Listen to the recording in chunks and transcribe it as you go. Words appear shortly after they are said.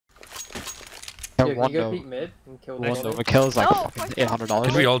one go though. peek mid and kill One the though. Kill is like No, fucking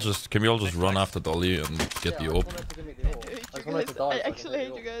 $800. Can we all just run after Dolly and get the orb? I actually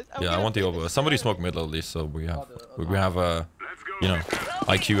hate you guys. Yeah, I want the orb. Somebody smoke mid at least, so we have a, you know,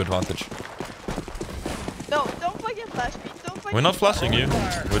 IQ advantage. No, don't fucking flash me. Don't fucking. We're not flashing you.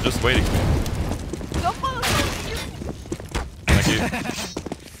 We're just waiting. Don't follow me. Thank you.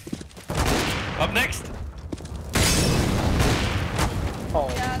 Up next. Oh,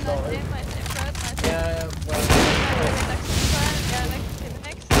 Yeah, no. nice aim, nice aim, Fred, nice aim. Yeah, well.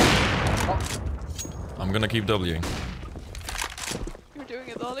 Next. I'm gonna keep Wing. You're doing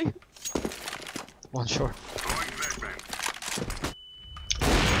it, Ollie. One short.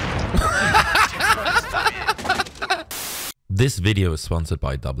 This video is sponsored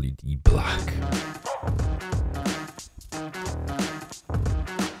by WD Black.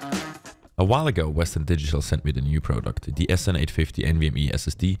 A while ago, Western Digital sent me the new product, the SN850 NVMe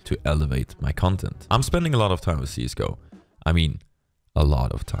SSD, to elevate my content. I'm spending a lot of time with CSGO. I mean, a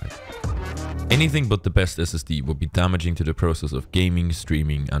lot of time. Anything but the best SSD would be damaging to the process of gaming,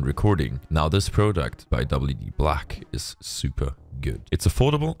 streaming, and recording. Now this product by WD Black is super good. It's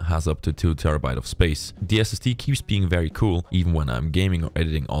affordable, has up to 2 TB of space. The SSD keeps being very cool, even when I'm gaming or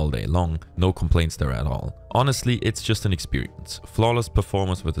editing all day long. No complaints there at all. Honestly, it's just an experience. Flawless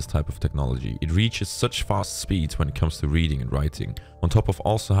performance with this type of technology. It reaches such fast speeds when it comes to reading and writing, on top of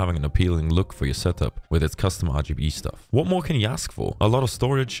also having an appealing look for your setup with its custom RGB stuff. What more can you ask for? A lot of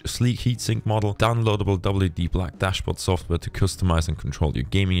storage, sleek heatsink model, downloadable WD Black dashboard software to customize and control your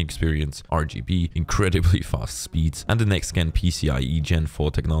gaming experience, RGB, incredibly fast speeds, and the next-gen PCIe Gen 4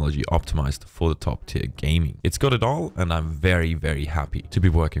 technology optimized for the top-tier gaming. It's got it all, and I'm very, very happy to be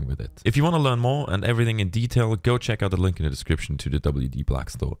working with it. If you want to learn more and everything in detail, go check out the link in the description to the WD Black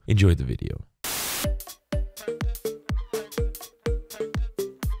store. Enjoy the video.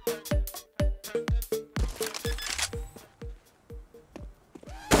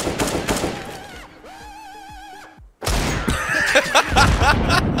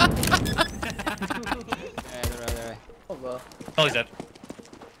 Oh, he's dead.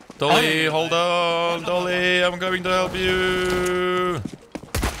 Dolly, hold on! Dolly, I'm going to help you!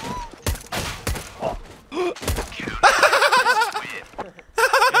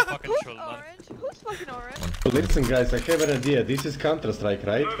 Orange? Who's fucking orange? Listen guys, I have an idea. This is Counter-Strike,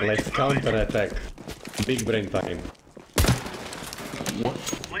 right? Let's counter-attack. Big brain time.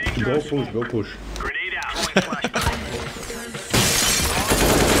 Go push, go push.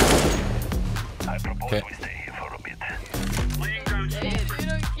 Okay. You don't get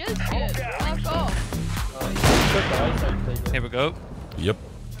shit. Fuck off. Here we go. Yep.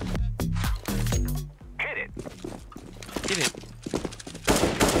 Hit it.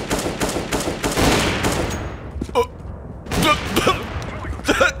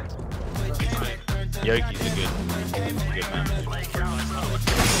 Yoki's a good man.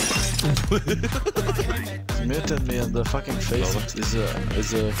 He's muted me in the fucking face. Is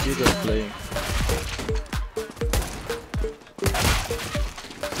a kid playing.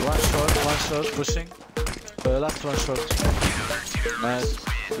 One short, pushing. Last one short. Nice.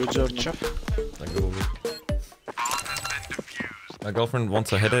 Good job, chef. My girlfriend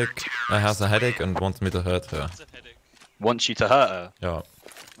wants a headache, has a headache and wants me to hurt her. Wants you to hurt her? Yeah. Well,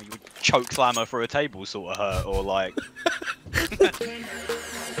 you would choke slam her through a table sort of hurt, or like...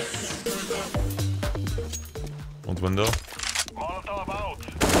 Want window?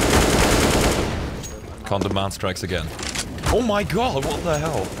 Condom man strikes again. Oh my god, what the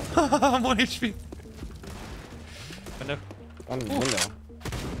hell? I'm 1 HP. Window. One window.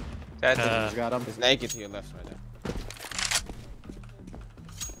 He's got him. He's naked to your left right there.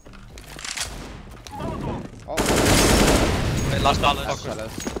 Oh. Wait, last balance.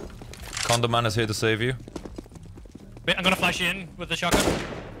 Condom man is here to save you. Wait, I'm gonna flash you in with the shotgun.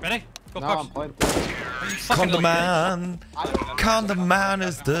 Ready? Go first. Condom man. Condom man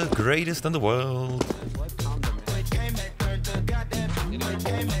is the greatest in the world.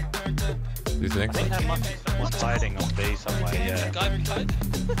 Do you think so? Someone's hiding on B somewhere, yeah.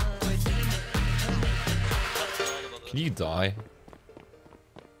 Can you die?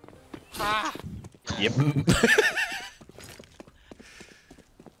 Yep.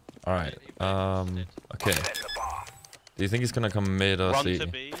 Alright, okay. Do you think he's gonna come mid or Run C? to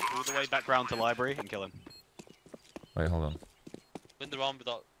B, all the way back round to library, and kill him. Wait, hold on. Win the round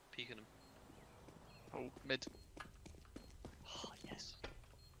without peeking him. Oh, mid. Oh, yes.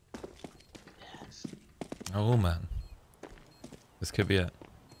 Yes. Oh man. This could be it.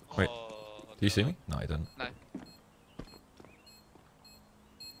 Wait, Oh, do you see me? No, I didn't. No.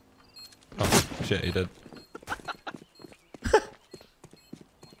 Oh, shit, he did.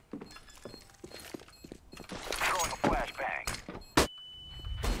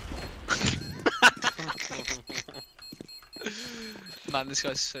 Man, this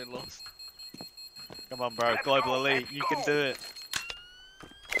guy's so lost. Come on, bro. Global elite. You can do it.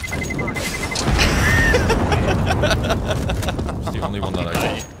 It's the only one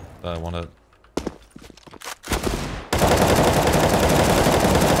that I wanted.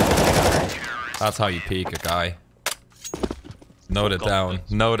 That's how you peek a guy. Note it down.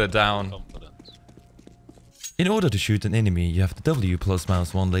 Note it down. In order to shoot an enemy, you have the W plus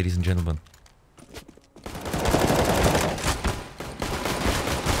mouse 1, ladies and gentlemen.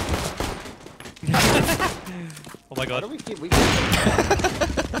 Oh my god. How do we keep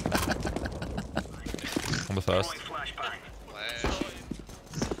On the first.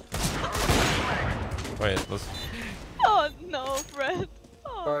 Wait, let's... Oh no, Fred.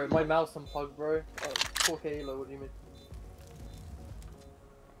 Oh. Bro, my mouse unplugged, bro. 4K elo, what do you mean?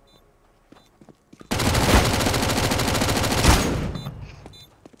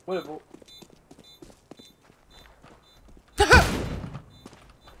 Winnable.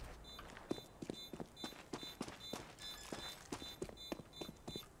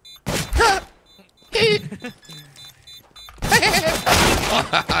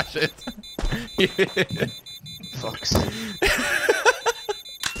 Shit. Fucks.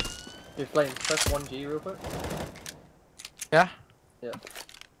 You're playing, press 1G real quick. Yeah. Yeah.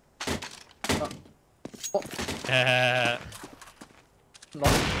 No.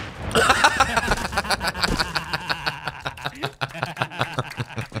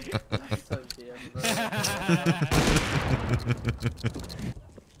 So GM, bro.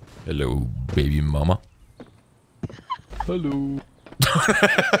 Hello, baby mama. Hello.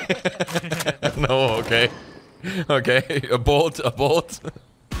 No, okay. Okay, abort.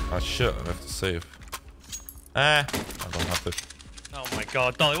 Oh shit, I have to save. I don't have to. Oh my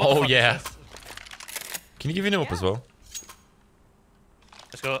god, Dolly, what the Oh fuck yeah. is this? Can you give him up as well?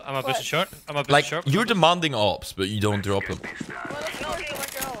 Let's go. I'm a booster short. I'm a booster Like, short. you're demanding ops, but you don't drop them.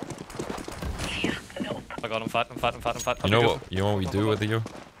 Oh my god, I'm fat. You know what we do with you?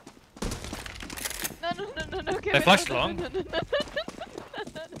 No, They flashed long.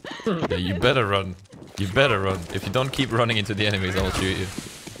 Yeah, you better run. You better run. If you don't keep running into the enemies, I'll shoot you.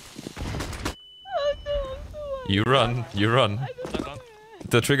 You run.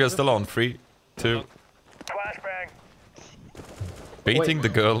 The trigger's still on. 3, 2. Baiting the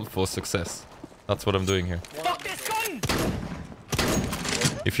girl for success. That's what I'm doing here. Fuck this gun!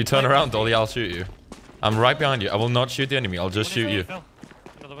 If you turn around, Dolly, I'll shoot you. I'm right behind you. I will not shoot the enemy. I'll just shoot you.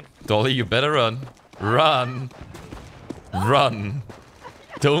 Another one. Dolly, you better run. Run.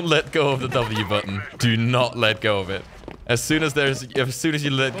 Don't let go of the W button. Do not let go of it. As soon as you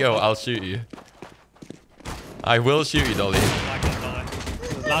let go, I'll shoot you. I will shoot you, Dolly.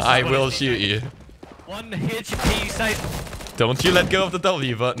 I will shoot you. 1 HP site. Don't you let go of the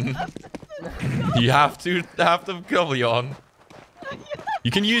W button. You have to have the W on.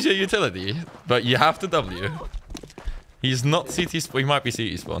 You can use your utility, but you have to W. He's not CT spawn. He might be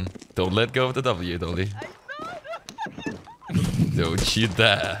CT spawn. Don't let go of the W, Dolly. Don't you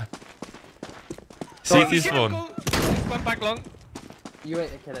dare. CT spawn. Went back long. You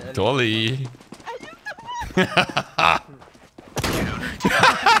ain't a killer. Dolly.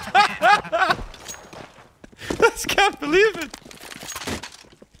 I just can't believe it.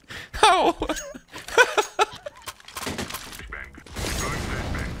 How?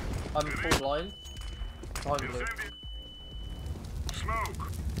 I'm full blind. I'm blue.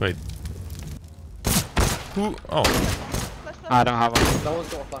 Wait. Who? Oh. I don't have one. No one's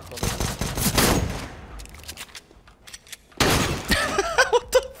got a flash on me.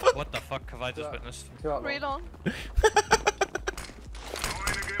 What the fuck have I just witnessed? 2 out Read long. on.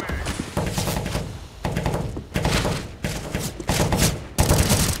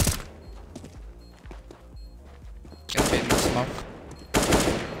 Get in the smoke.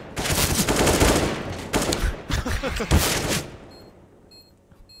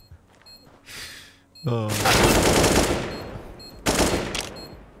 Oh.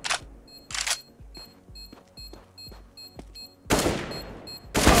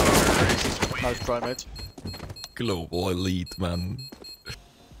 Nice try, mate. Global elite, man.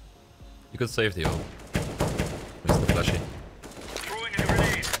 You could save the ult. Mr. Flashy.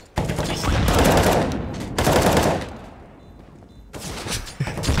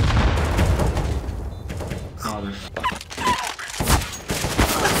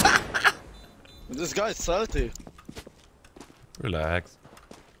 This guy's salty. Relax.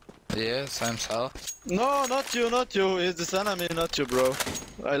 Yes, I'm salty. No, not you. It's this enemy, not you, bro.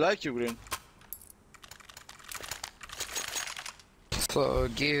 I like you, Green. So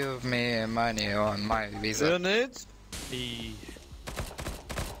give me money on my visa. You need?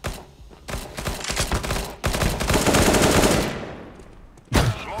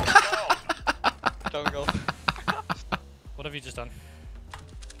 have you just done?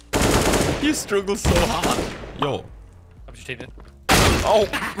 You struggle so hard. Yo. I'm just taking it. Oh.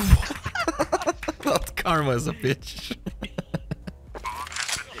 That karma is a bitch.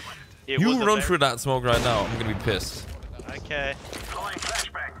 You run through that smoke right now. I'm gonna be pissed. Okay.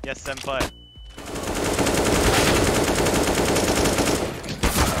 Yes, senpai.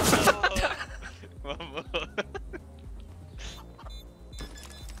 One more.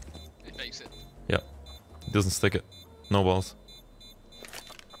 He fakes it. Yep. He doesn't stick it. No balls.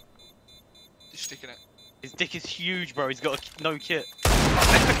 He's sticking it. His dick is huge, bro. He's got no kit.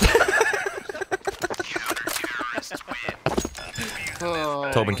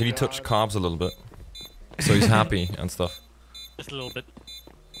 Tobin, can you touch carbs a little bit? So he's happy and stuff. Just a little bit.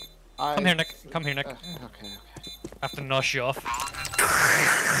 Come here, Nick. Come here, Nick. Okay. I have to nosh you off.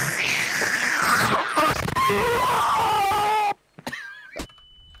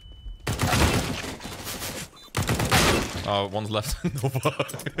 Oh, one's left. Nova.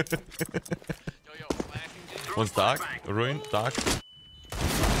 One's dark. Ruin. Dark.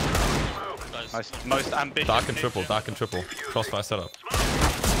 Most ambitious. Dark and triple. Dark and triple. Crossfire setup.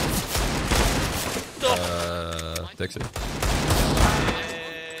 Dixie.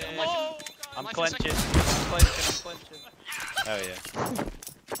 I'm clenching. I'm clenching. Oh yeah.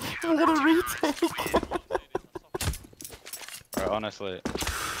 What a retake. Bro, honestly.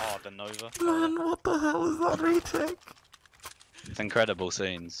 Oh, the Nova. Man, what the hell is that retake? It's incredible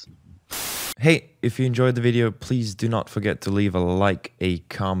scenes. Hey, if you enjoyed the video, please do not forget to leave a like, a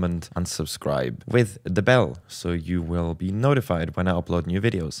comment, and subscribe with the bell so you will be notified when I upload new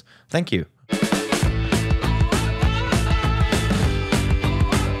videos. Thank you.